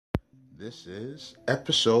This is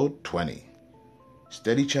episode 20,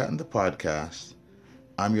 Steady Chatting the Podcast.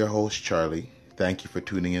 I'm your host, Charlie. Thank you for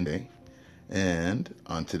tuning in today. And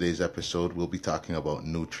on today's episode, we'll be talking about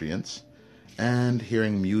nutrients and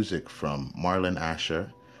hearing music from Marlon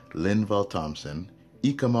Asher, Linval Thompson,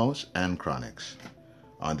 Ecomouse, and Chronix.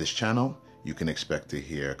 On this channel, you can expect to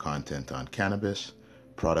hear content on cannabis,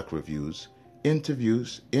 product reviews,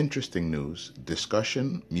 interviews, interesting news,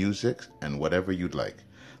 discussion, music, and whatever you'd like.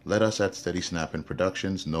 Let us at Steady Snappin'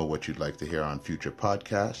 Productions know what you'd like to hear on future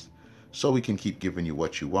podcasts so we can keep giving you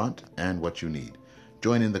what you want and what you need.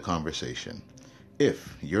 Join in the conversation.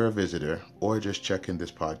 If you're a visitor or just checking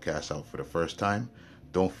this podcast out for the first time,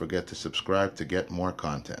 don't forget to subscribe to get more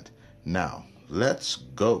content. Now, let's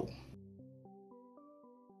go.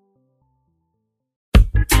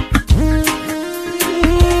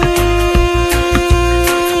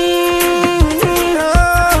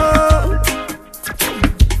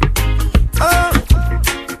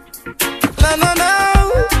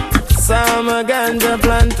 Ganja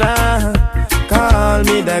planter, call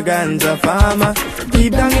me the ganja farmer.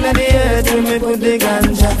 Deep down in the earth, we me put the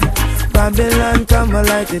ganja. Babylon come and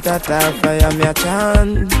light it at a fire, me a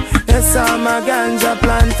chant. Yes, I'm a ganja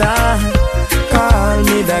planter, call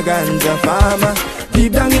me the ganja farmer.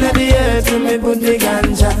 Deep down in the earth, we me put the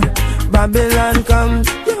ganja. Babylon come,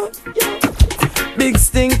 big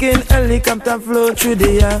stinking helicopter flow through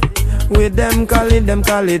the air. With them call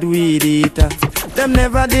it weed eater. Them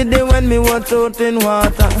never did it when me was out in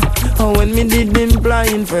water, or when me did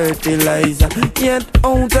implying fertilizer. Yet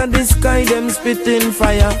out of the sky them spitting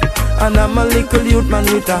fire, and I'm a little youth man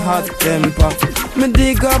with a hot temper. Me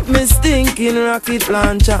dig up me stinking rocket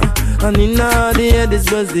launcher, and in the air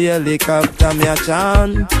this was the helicopter me a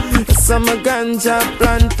chant. Some ganja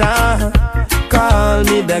planter, call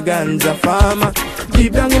me the ganja farmer.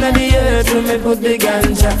 Deep down in the earth we me put the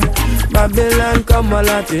ganja. Babylon come a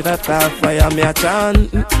lot it at a fire me a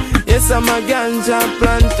chant. Yes, I'm a ganja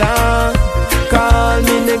planter, call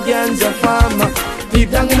me the ganja farmer. Deep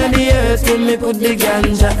down in the earth when me put the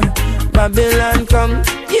ganja. Babylon come,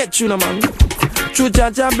 yeah, tuna man. True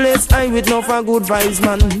Jaja bless I with no for good vibes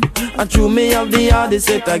man. And true me have the hardest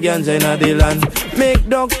set of ganja in the land. Make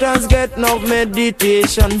doctors get no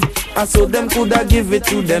meditation, and so them coulda give it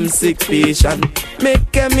to them sick patient.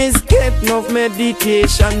 Make chemists get no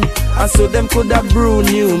medication, and so them coulda brew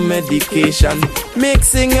new medication. Make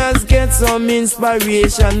singers get some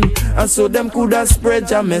inspiration, and so them coulda spread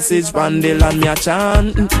your message from the land me a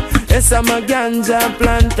chant. Yes, I'm a ganja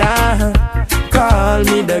planter, call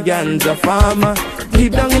me the ganja farmer.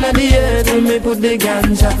 Deep down in the earth we me put the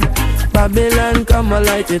ganja. Babylon come and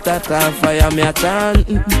light it at a fire me a chant.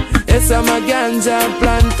 Yes, I'm a ganja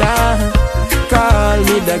planter, call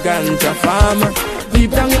me the ganja farmer.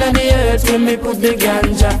 Deep down in the earth we me put the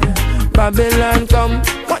ganja. Babylon come,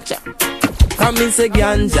 watch out. Come and say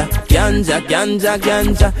ganja, ganja, ganja,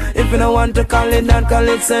 ganja. If you don't want to call it that, call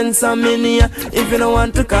it sensaminia. If you don't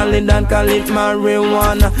want to call it that, call it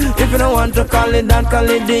marijuana. If you don't want to call it that, call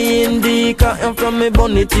it the indica. And from me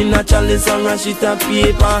bonnet in a chalice and a sheet of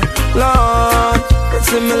paper. Lord,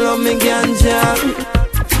 say me love me ganja.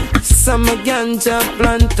 Some ganja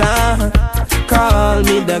planter, call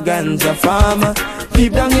me the ganja farmer.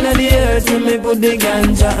 Deep down in the earth, we me put the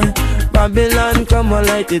ganja. Babylon come and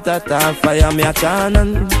light it at a fire me a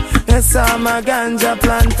chant. Yes, I'm a ganja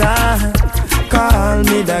planter, call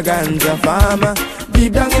me the ganja farmer.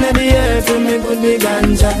 Deep down in the earth we me put the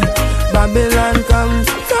ganja. Babylon come.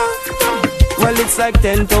 Well, it's like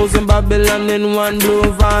 10,000 Babylon in one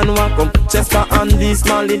blue van. Walk up Chester and the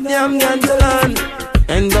small it damn ganja land.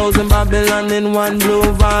 10,000 Babylon in one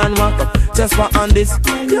blue van. Walk up Chester and this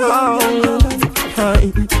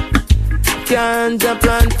ganja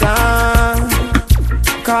planter,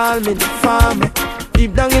 call me the farmer.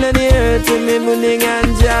 Deep down in the earth with me put the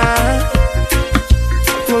ganja.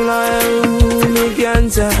 Pull me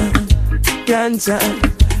ganja, ganja,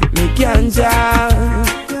 me ganja.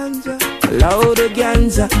 Loud the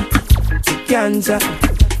ganja, ganja,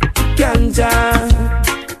 ganja.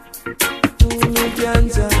 Me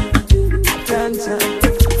ganja, ganja,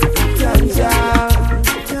 ganja.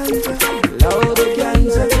 Loud the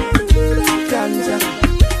ganja, ganja,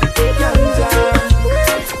 ganja.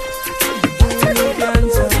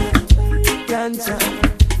 Ganja, ganja,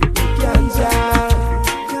 ganja.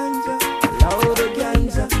 Loud the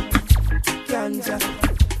ganja, ganja,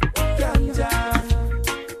 ganja.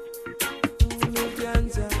 Ganja,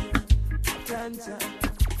 ganja,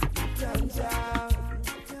 ganja.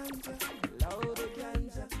 Loud the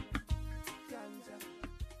ganja, ganja.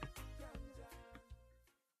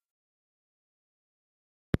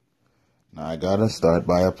 Now, I gotta start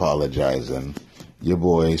by apologizing. Your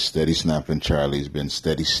boy, Steady Snapping Charlie's been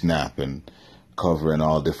steady snapping, covering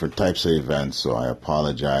all different types of events, so I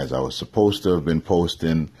apologize. I was supposed to have been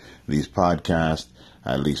posting these podcasts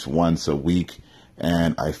at least once a week,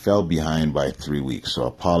 and I fell behind by 3 weeks, so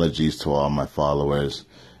apologies to all my followers.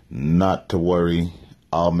 Not to worry,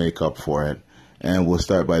 I'll make up for it, and we'll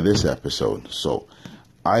start by this episode. So,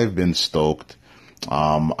 I've been stoked.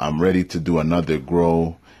 I'm ready to do another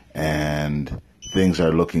grow, and things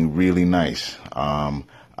are looking really nice.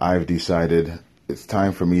 I've decided it's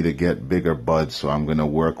time for me to get bigger buds, so I'm going to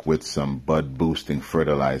work with some bud boosting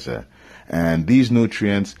fertilizer. And these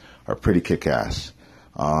nutrients are pretty kick-ass.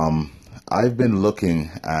 I've been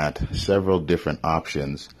looking at several different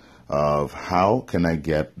options of how can I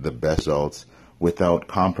get the best results without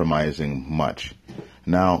compromising much.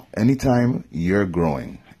 Now, anytime you're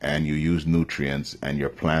growing and you use nutrients and your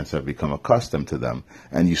plants have become accustomed to them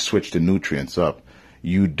and you switch the nutrients up,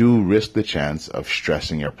 you do risk the chance of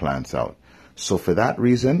stressing your plants out. So for that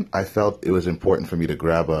reason, I felt it was important for me to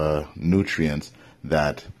grab nutrients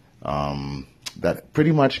that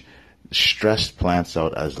pretty much stress plants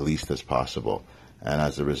out as least as possible. And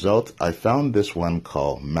as a result, I found this one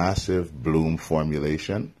called Massive Bloom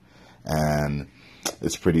Formulation, and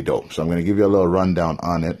it's pretty dope. So I'm going to give you a little rundown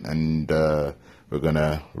on it, and we're going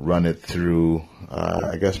to run it through,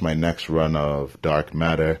 I guess, my next run of Dark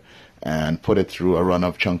Matter and put it through a run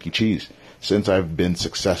of Chunky Cheese, since I've been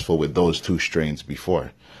successful with those two strains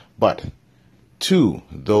before. But to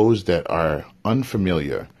those that are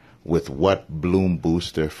unfamiliar with what bloom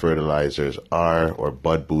booster fertilizers are or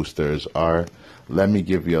bud boosters are, let me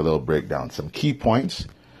give you a little breakdown. Some key points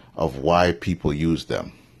of why people use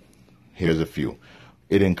them. Here's a few.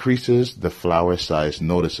 It increases the flower size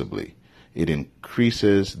noticeably. It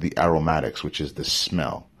increases the aromatics, which is the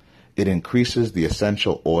smell. It increases the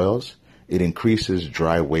essential oils. It increases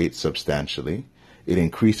dry weight substantially. It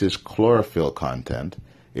increases chlorophyll content.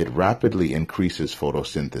 It rapidly increases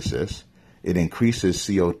photosynthesis. It increases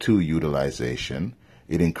CO2 utilization.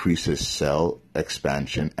 It increases cell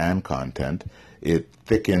expansion and content. It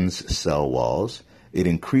thickens cell walls. It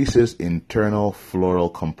increases internal floral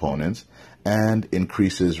components and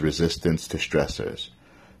increases resistance to stressors.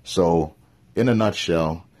 So, in a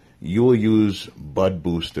nutshell, you will use bud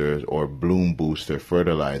boosters or bloom booster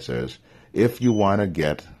fertilizers if you want to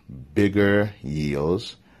get bigger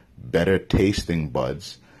yields, better tasting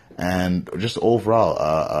buds, and just overall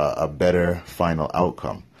a better final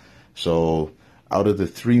outcome. So out of the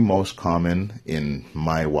three most common in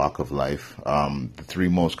my walk of life, the three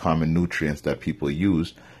most common nutrients that people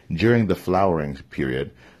use during the flowering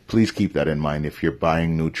period, please keep that in mind. If you're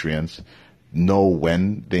buying nutrients, know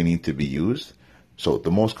when they need to be used. So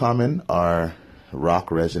the most common are Rock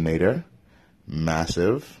Resonator,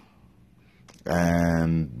 Massive,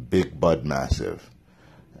 and Big Bud Massive.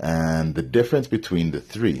 And the difference between the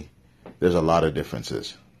three, there's a lot of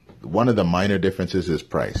differences. One of the minor differences is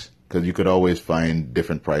price, because you could always find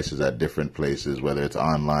different prices at different places, whether it's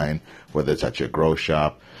online, whether it's at your grow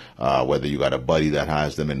shop, whether you got a buddy that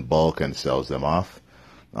has them in bulk and sells them off.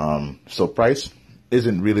 So price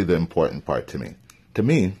isn't really the important part to me. To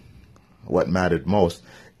me, what mattered most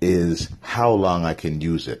is how long I can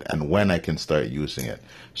use it and when I can start using it.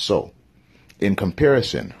 So, in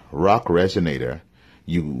comparison, Rock Resonator,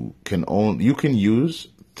 you can use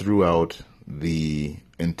throughout the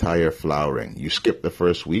entire flowering. You skip the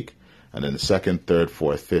first week, and then the second, third,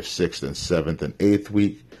 fourth, fifth, sixth, and seventh, and eighth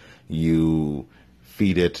week, you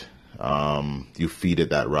feed it.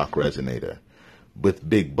 That Rock Resonator. With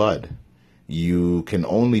Big Bud, you can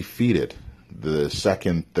only feed it the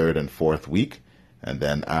second, third, and fourth week, and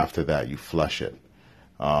then after that, you flush it.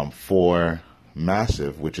 For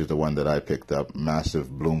Massive, which is the one that I picked up, Massive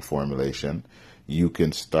Bloom Formulation, you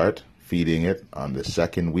can start feeding it on the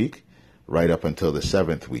second week right up until the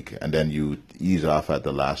seventh week, and then you ease off at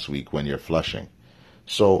the last week when you're flushing.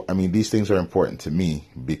 So, I mean, these things are important to me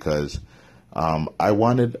because I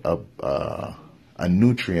wanted a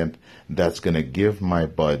nutrient that's going to give my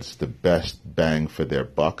buds the best bang for their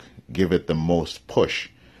buck, give it the most push,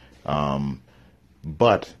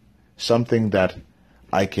 but something that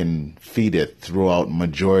I can feed it throughout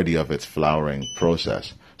majority of its flowering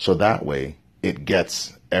process. So that way it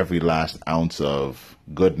gets every last ounce of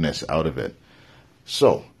goodness out of it.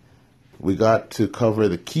 So we got to cover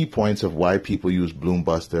the key points of why people use Bloom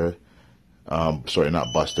Booster and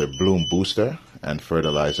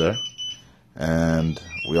fertilizer. And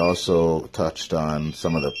we also touched on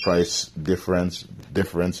some of the price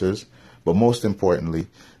differences, but most importantly,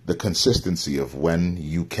 the consistency of when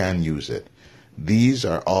you can use it. These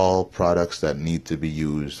are all products that need to be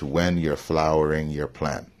used when you're flowering your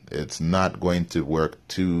plant. It's not going to work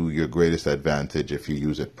to your greatest advantage if you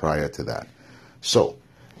use it prior to that. So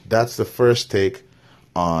that's the first take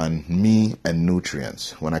on me and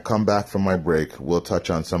nutrients. When I come back from my break, we'll touch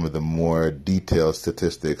on some of the more detailed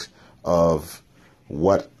statistics of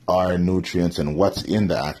what are nutrients and what's in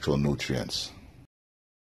the actual nutrients.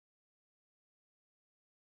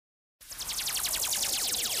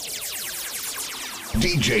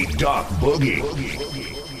 DJ Doc Boogie.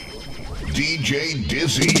 DJ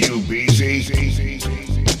Dizzy UBZ.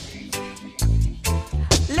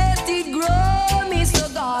 Let it grow,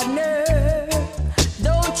 Mr. Gardener.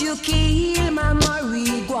 Don't you kill my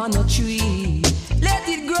marijuana tree. Let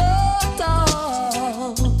it grow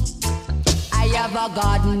tall. I have a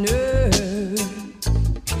gardener,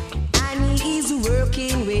 and he is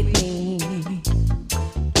working with me.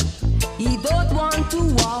 He don't want to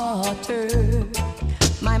water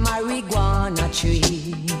my marijuana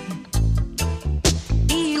tree.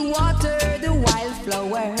 He watered the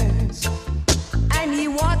wildflowers and he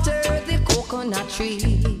watered the coconut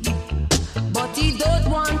tree, but he don't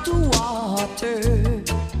want to water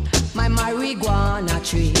my marijuana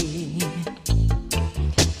tree.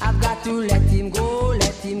 I've got to let him go,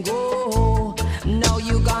 let him go. Now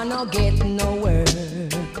you gonna get no work.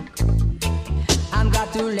 I've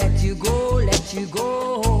got to let you go, let you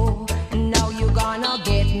go. Now you gonna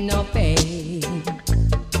get no pay.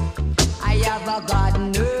 I have a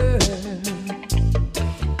gardener,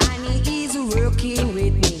 and he is working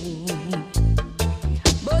with me,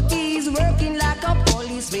 but he's working like a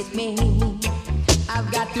police with me.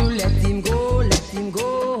 I've got to let him go, let him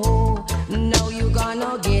go. Now you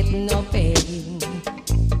gonna get no pay.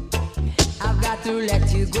 I've got to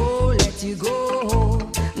let you go, let you go.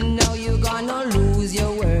 Now you gonna lose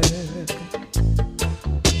your work.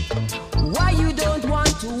 Why you don't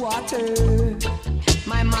want to water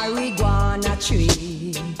my marijuana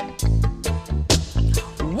tree?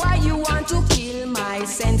 Why you want to kill my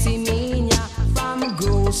sensimania from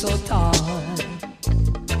grow so tall?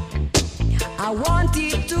 I want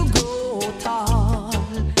it to grow tall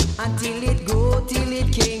until it grow till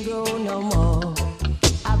it can't grow no more.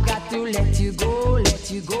 I've got to let you go,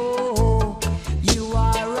 let you go. You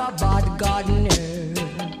are a bad gardener.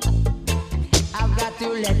 I've got to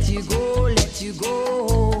let you go, let you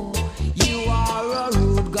go. You are a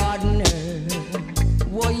rude gardener.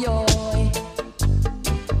 Woy-yoy.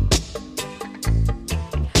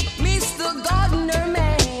 Mr. Gardener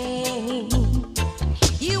man,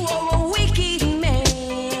 you are a wicked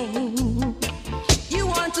man. You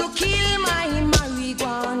want to kill my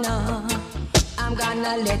marijuana. I'm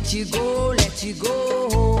gonna let you go, let you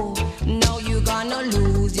go. Now you're gonna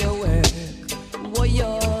lose your work.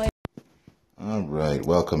 Woy-yoy. All right,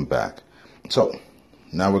 welcome back. So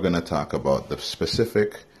now we're going to talk about the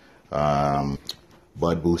specific bud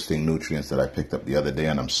boosting nutrients that I picked up the other day,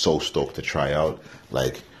 and I'm so stoked to try out.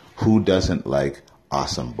 Like, who doesn't like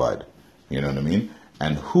awesome bud? You know what I mean?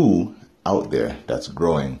 And who out there that's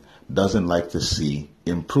growing doesn't like to see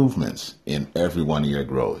improvements in every one of your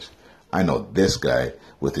grows? I know this guy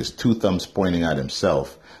with his two thumbs pointing at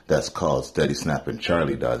himself, that's called Steady Snapping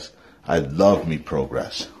Charlie does. I love me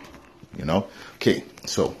progress. You know? Okay,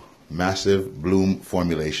 so massive bloom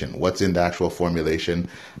formulation. What's in the actual formulation?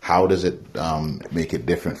 How does it make it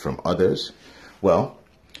different from others? Well,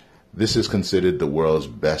 this is considered the world's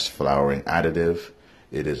best flowering additive.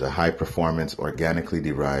 It is a high performance organically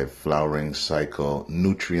derived flowering cycle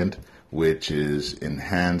nutrient, which is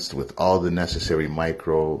enhanced with all the necessary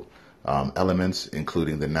micro elements,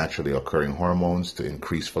 including the naturally occurring hormones to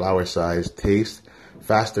increase flower size, taste,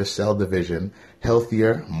 faster cell division,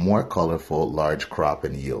 healthier, more colorful, large crop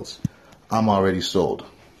and yields. I'm already sold.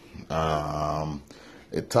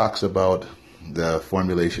 It talks about the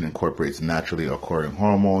formulation incorporates naturally occurring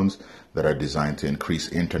hormones that are designed to increase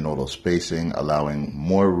internodal spacing, allowing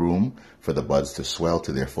more room for the buds to swell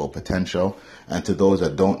to their full potential. And to those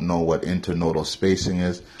that don't know what internodal spacing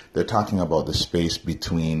is, they're talking about the space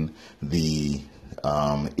between the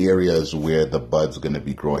areas where the bud's going to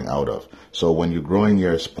be growing out of. So when you're growing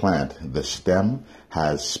your plant, the stem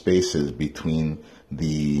has spaces between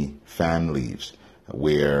the fan leaves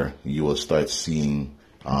where you will start seeing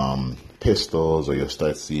pistils, or you'll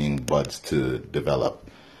start seeing buds to develop.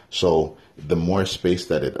 So the more space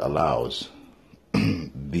that it allows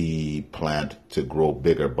the plant to grow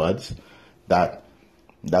bigger buds,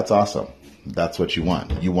 that's awesome. That's what you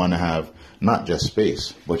want. You want to have not just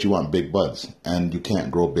space, but you want big buds. And you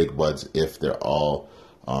can't grow big buds if they're all,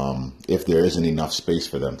 if there isn't enough space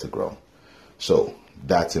for them to grow. So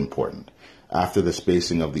that's important. After the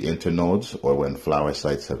spacing of the internodes, or when flower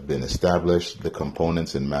sites have been established, the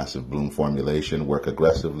components in massive bloom formulation work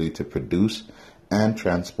aggressively to produce and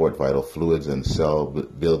transport vital fluids and cell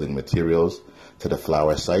building materials to the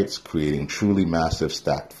flower sites, creating truly massive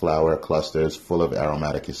stacked flower clusters full of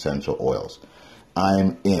aromatic essential oils.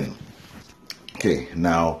 I'm in. Okay,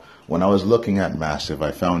 now, when I was looking at massive,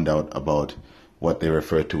 I found out about what they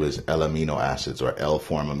refer to as L-amino acids, or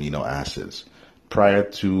L-form amino acids. Prior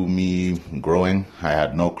to me growing, I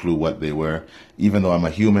had no clue what they were. Even though I'm a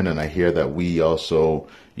human and I hear that we also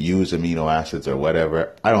use amino acids or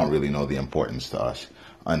whatever, I don't really know the importance to us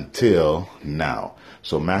until now.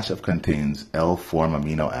 So massive contains L-form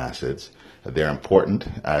amino acids. They're important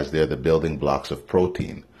as they're the building blocks of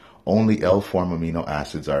protein. Only L-form amino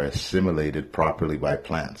acids are assimilated properly by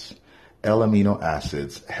plants. L-amino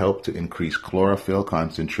acids help to increase chlorophyll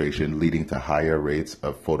concentration, leading to higher rates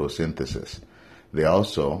of photosynthesis. They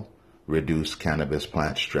also reduce cannabis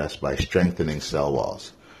plant stress by strengthening cell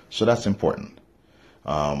walls. So that's important.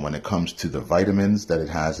 When it comes to the vitamins that it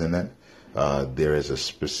has in it, there is a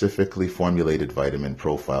specifically formulated vitamin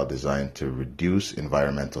profile designed to reduce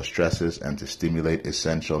environmental stresses and to stimulate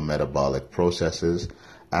essential metabolic processes,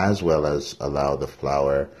 as well as allow the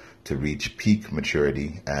flower to reach peak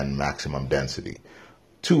maturity and maximum density.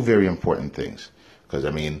 Two very important things, because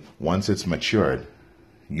once it's matured,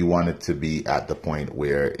 you want it to be at the point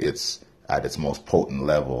where it's at its most potent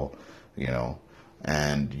level,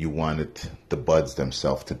 and you want the buds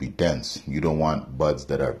themselves to be dense. You don't want buds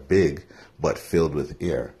that are big but filled with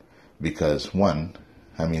air, because one,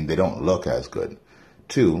 they don't look as good.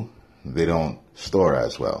 Two, they don't store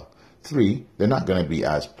as well. Three, they're not going to be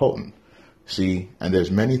as potent. See, and there's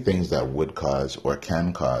many things that would cause or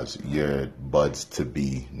can cause your buds to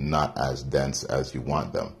be not as dense as you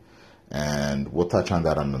want them. And we'll touch on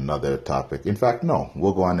that on another topic. In fact, no,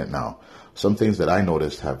 we'll go on it now. Some things that I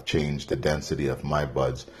noticed have changed the density of my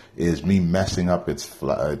buds is me messing up its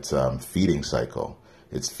feeding cycle,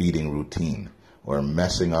 its feeding routine, or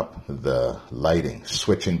messing up the lighting,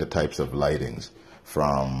 switching the types of lightings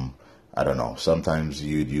from, sometimes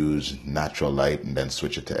you'd use natural light and then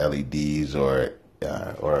switch it to LEDs or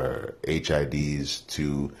HIDs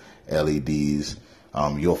to LEDs.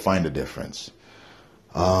 You'll find a difference.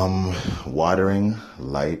 Watering,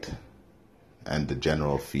 light, and the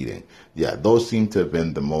general feeding. Yeah, those seem to have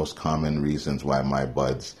been the most common reasons why my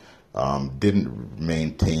buds didn't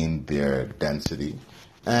maintain their density.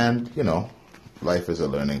 And, life is a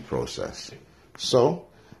learning process. So,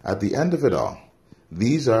 at the end of it all,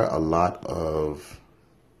 these are a lot of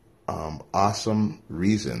awesome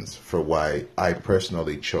reasons for why I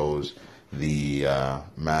personally chose the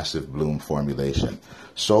Massive Bloom formulation.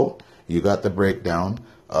 So, you got the breakdown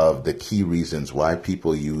of the key reasons why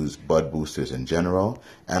people use bud boosters in general,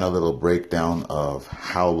 and a little breakdown of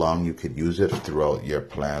how long you could use it throughout your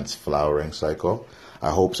plant's flowering cycle. I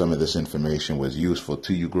hope some of this information was useful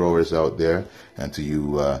to you growers out there and to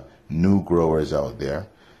you new growers out there.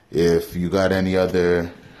 If you got any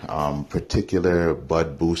other particular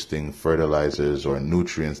bud boosting fertilizers or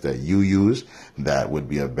nutrients that you use that would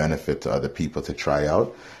be of benefit to other people to try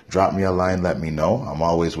out, drop me a line, let me know. I'm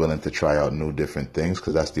always willing to try out new different things,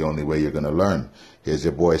 because that's the only way you're going to learn. Here's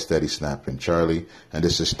your boy Steady Snapping Charlie, and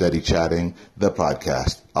this is Steady Chatting, the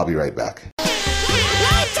podcast. I'll be right back.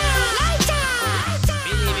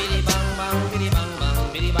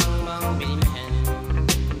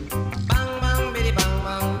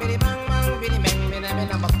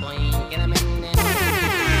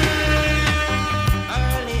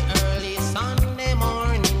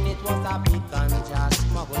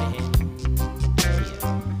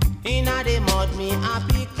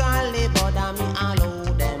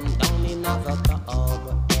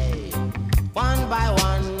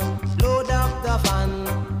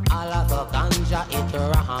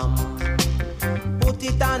 Put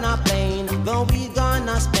it on a plane, go we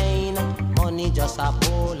gonna Spain. Money just a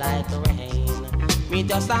pour like rain. Me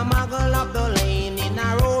just a muggle up the lane in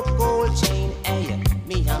a rope gold chain. Hey,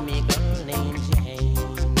 me and me girl named Jane.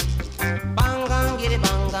 Bang get it,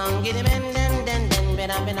 men, den,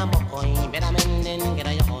 better mocoin, better men, den, get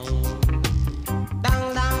a yoin.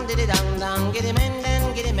 Dang, did it, dang, get it, men,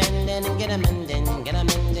 den, get a men, den, get a men, den, get a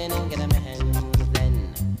men, den, get a men.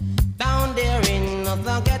 Down there in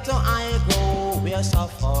the ghetto I go, where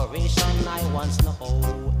sufferation I once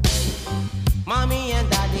know. Mommy and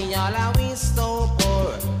daddy all are we so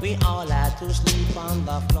poor, we all had to sleep on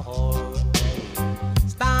the floor.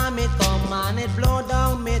 Storm it come and it blow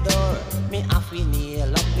down me door, me half we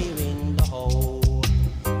nail up me window.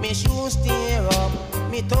 Me shoes tear up,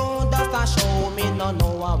 me toe dust a show, me no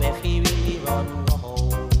know where fi really run go.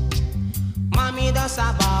 just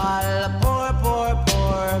a ball. Poor, poor,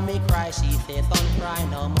 poor. Me cry, she say, don't cry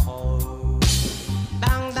no more.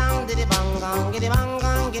 Dang, dang, diddy bang, gang, giddy bang,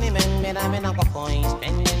 gang, giddy men, me da me na go coins,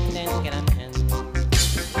 pen, den, get a man.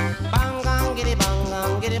 Bang, gang, giddy bang,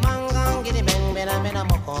 gang, giddy bang, gang, giddy men, me da me na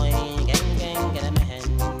go coins, gang, gang, get a man.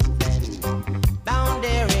 Down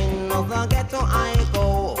there in the ghetto I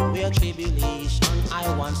go, where tribulation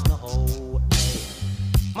I once know. Hey.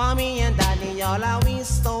 Mommy and daddy, all are we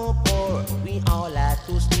so poor, we all had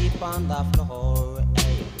to sleep on the floor.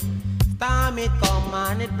 Hey. Time it come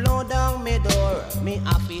and it blow down me door, me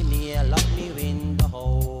happy nail up me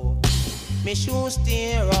window. Me shoes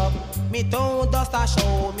tear up, me toe dust a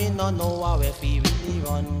show, me no know how if he really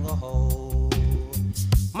run go.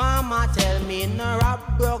 Mama tell me no rob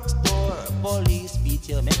broke store, police beat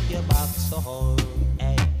you make your back sore.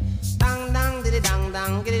 Hey. Dang dang diddy dang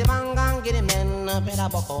dang, giddy bang gang, giddy men, better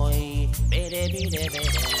boy, baby.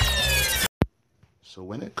 So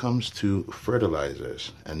when it comes to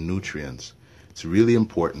fertilizers and nutrients, it's really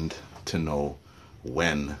important to know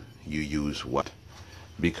when you use what,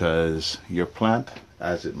 because your plant,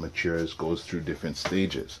 as it matures, goes through different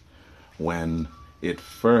stages. When it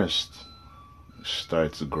first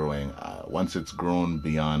starts growing, once it's grown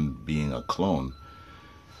beyond being a clone,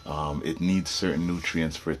 it needs certain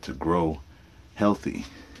nutrients for it to grow healthy.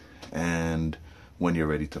 And when you're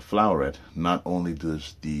ready to flower it, not only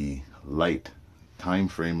does the light time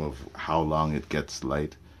frame of how long it gets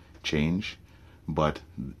light change, but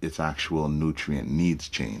its actual nutrient needs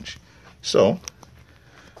change. So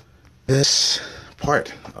this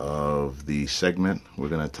part of the segment, we're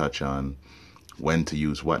going to touch on when to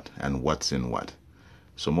use what and what's in what.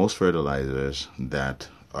 So most fertilizers that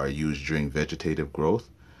are used during vegetative growth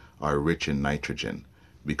are rich in nitrogen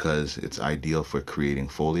because it's ideal for creating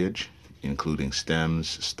foliage, including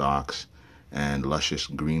stems, stalks, and luscious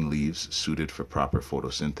green leaves suited for proper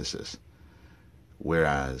photosynthesis.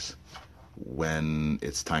 Whereas when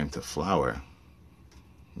it's time to flower,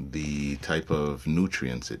 the type of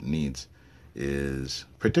nutrients it needs is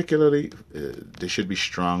particularly, they should be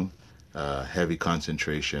strong, heavy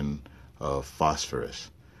concentration of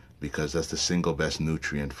phosphorus, because that's the single best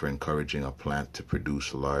nutrient for encouraging a plant to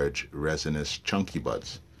produce large, resinous, chunky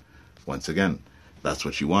buds. Once again, that's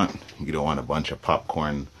what you want. You don't want a bunch of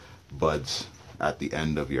popcorn buds at the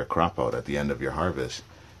end of your crop out, at the end of your harvest,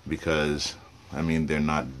 because, I mean, they're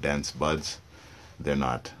not dense buds, they're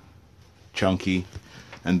not chunky,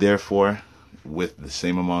 and therefore, with the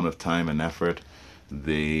same amount of time and effort,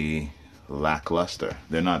 they lack luster.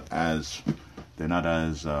 They're not as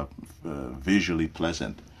visually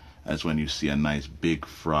pleasant as when you see a nice big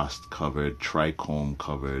frost-covered,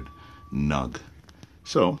 trichome-covered nug.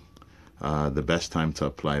 So, the best time to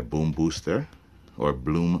apply bloom booster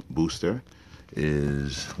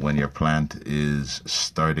is when your plant is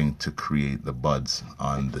starting to create the buds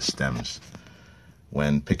on the stems.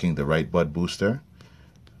 When picking the right bud booster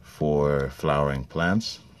for flowering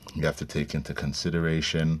plants, you have to take into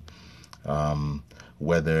consideration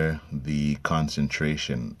whether the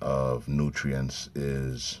concentration of nutrients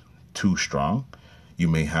is too strong. You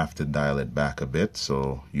may have to dial it back a bit,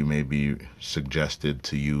 so you may be suggested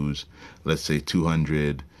to use, let's say,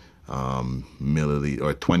 200 milliliters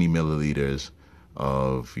or 20 milliliters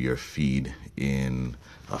of your feed in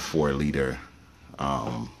a 4-liter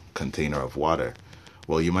container of water.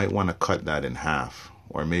 Well, you might want to cut that in half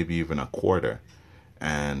or maybe even a quarter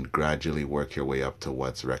and gradually work your way up to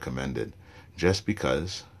what's recommended, just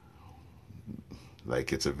because,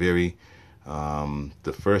 like, it's a very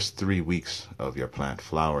the first 3 weeks of your plant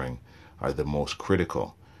flowering are the most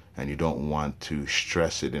critical, and you don't want to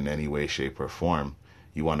stress it in any way, shape, or form.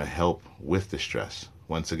 You want to help with the stress.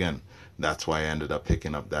 Once again, that's why I ended up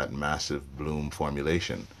picking up that massive bloom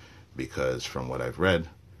formulation, because from what I've read,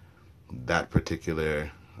 that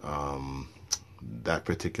particular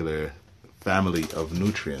family of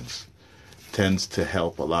nutrients tends to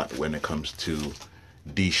help a lot when it comes to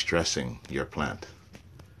de-stressing your plant.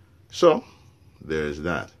 So there's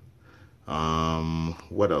that.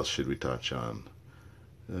 What else should we touch on?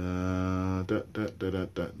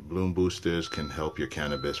 Bloom boosters can help your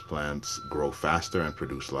cannabis plants grow faster and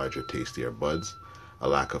produce larger, tastier buds. A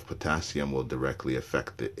lack of potassium will directly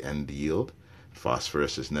affect the end yield.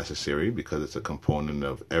 Phosphorus is necessary because it's a component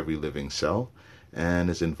of every living cell and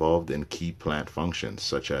is involved in key plant functions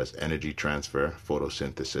such as energy transfer,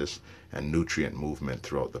 photosynthesis, and nutrient movement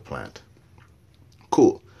throughout the plant.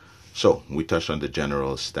 Cool. So we touched on the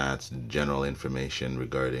general stats, general information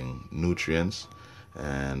regarding nutrients,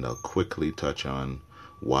 and I'll quickly touch on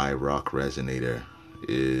why rock resonator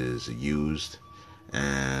is used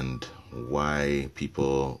and why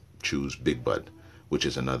people choose Big Bud. which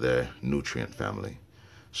is another nutrient family.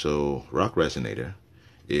 So rock resonator,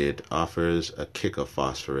 it offers a kick of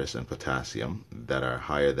phosphorus and potassium that are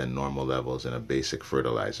higher than normal levels in a basic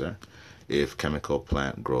fertilizer. If chemical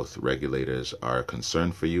plant growth regulators are a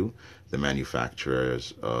concern for you, the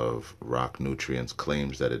manufacturers of rock nutrients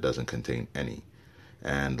claims that it doesn't contain any.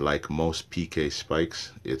 And like most PK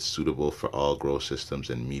spikes, it's suitable for all grow systems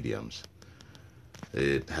and mediums.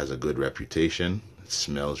 It has a good reputation, it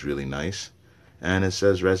smells really nice, and it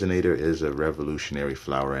says Resonator is a revolutionary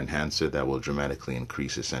flower enhancer that will dramatically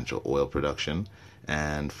increase essential oil production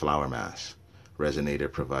and flower mass.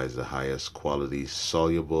 Resonator provides the highest quality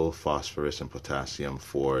soluble phosphorus and potassium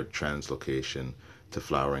for translocation to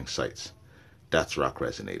flowering sites. That's rock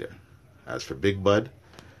resonator. As for Big Bud,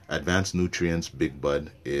 Advanced Nutrients Big Bud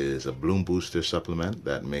is a bloom booster supplement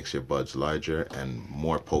that makes your buds larger and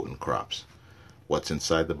more potent crops. What's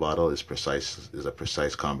inside the bottle is a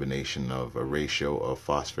precise combination of a ratio of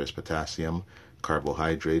phosphorus, potassium,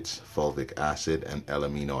 carbohydrates, fulvic acid, and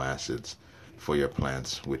L-amino acids for your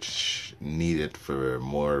plants, which need it for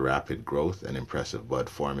more rapid growth and impressive bud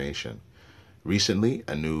formation. Recently,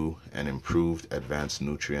 a new and improved Advanced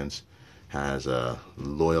Nutrients has a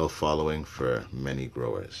loyal following for many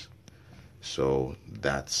growers. So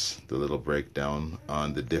that's the little breakdown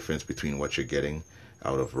on the difference between what you're getting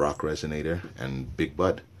out of Rock Resonator and Big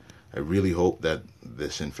Bud. I really hope that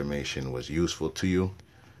this information was useful to you.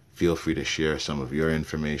 Feel free to share some of your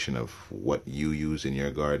information of what you use in your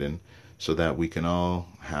garden so that we can all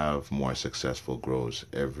have more successful grows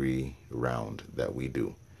every round that we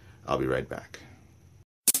do. I'll be right back.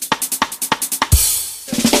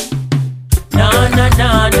 Na na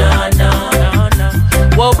na na na na.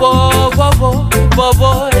 Whoa whoa whoa whoa whoa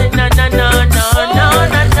whoa. Na na na na na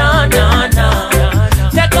na na na.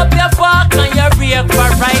 Take up your fork and your rake for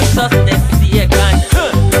righteousness sake and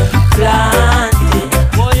plant it.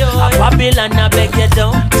 A Babylon, I beg you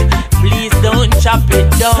don't, please don't chop it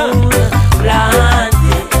down. Plant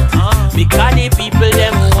it, because the people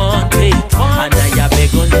them want it, and I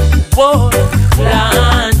beg you, whoa,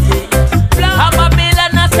 plant it. A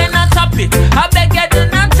Babylon, I say not chop it, I beg you do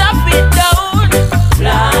not chop it down.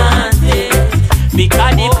 Plant it,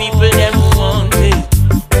 because the people them want it,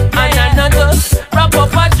 and I not just wrap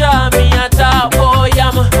up a jar, me a talk boy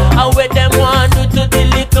am, and what them want do to the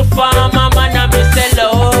little farmer man, and me say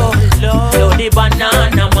low, low the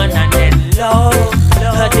banana man, and then low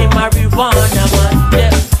the marijuana man. The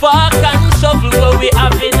fork and shovel where we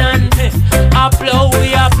having and upload we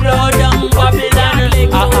upload down Babylon.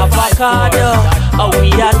 A avocado,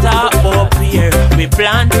 we a talk up here. We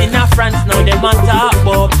plant in a France now them a talk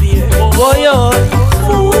up here. Oh yo,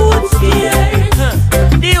 food here.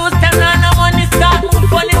 The youth them now no money start move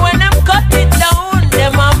funny when them cut it down.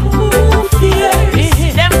 Them a move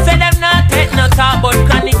here. Them say them not take no talk but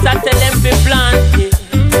chronics I tell them be plant it,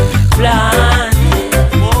 plant it.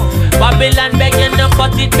 Babylon beg you no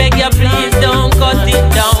cut it, beg you please don't cut it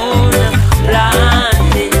down.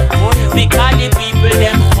 Plant it, because the people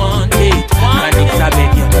them want it. Chronics I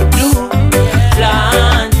beg you do,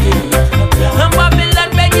 plant it. And Babylon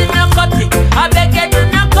beg you no cut it, I beg you do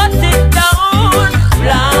not cut it down.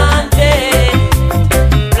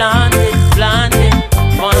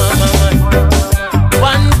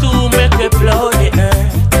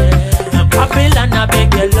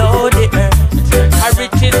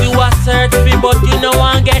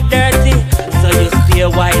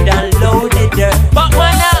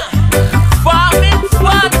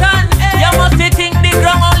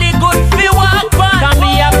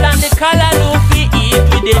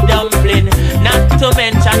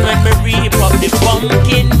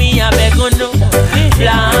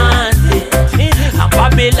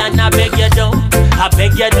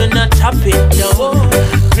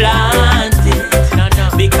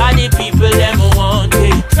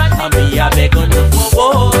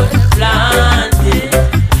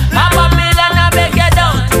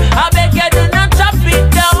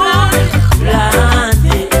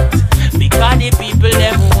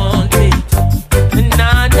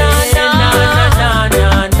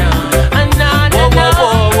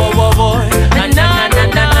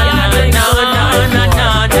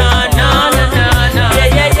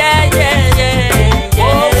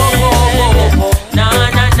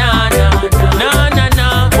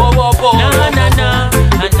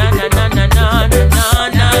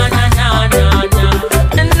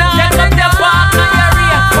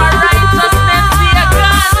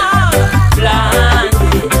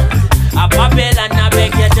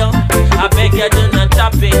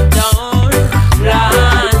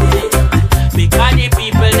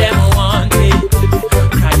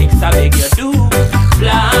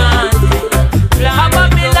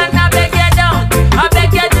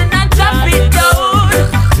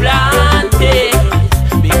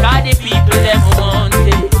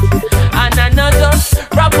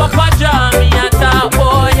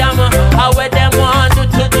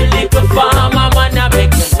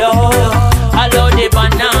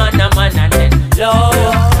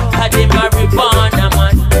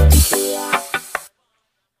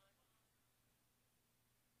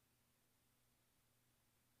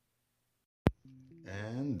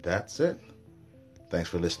 that's it. Thanks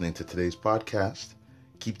for listening to today's podcast.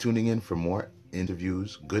 Keep tuning in for more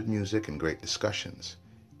interviews, good music, and great discussions.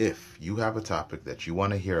 If you have a topic that you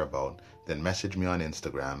want to hear about, then message me on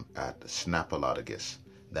Instagram at Snapalotagus.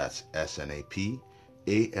 That's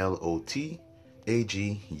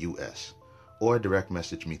SNAPALOTAGUS. Or direct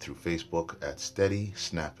message me through Facebook at Steady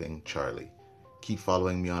Snapping Charlie. Keep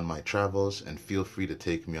following me on my travels and feel free to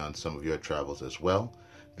take me on some of your travels as well.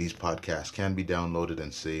 These podcasts can be downloaded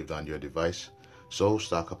and saved on your device, so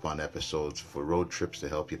stock up on episodes for road trips to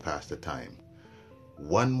help you pass the time.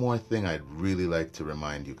 One more thing I'd really like to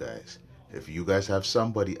remind you guys. If you guys have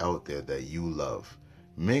somebody out there that you love,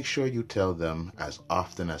 make sure you tell them as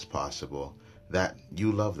often as possible that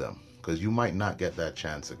you love them, because you might not get that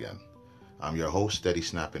chance again. I'm your host, Steady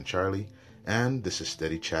Snapping Charlie, and this is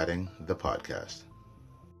Steady Chatting, the podcast.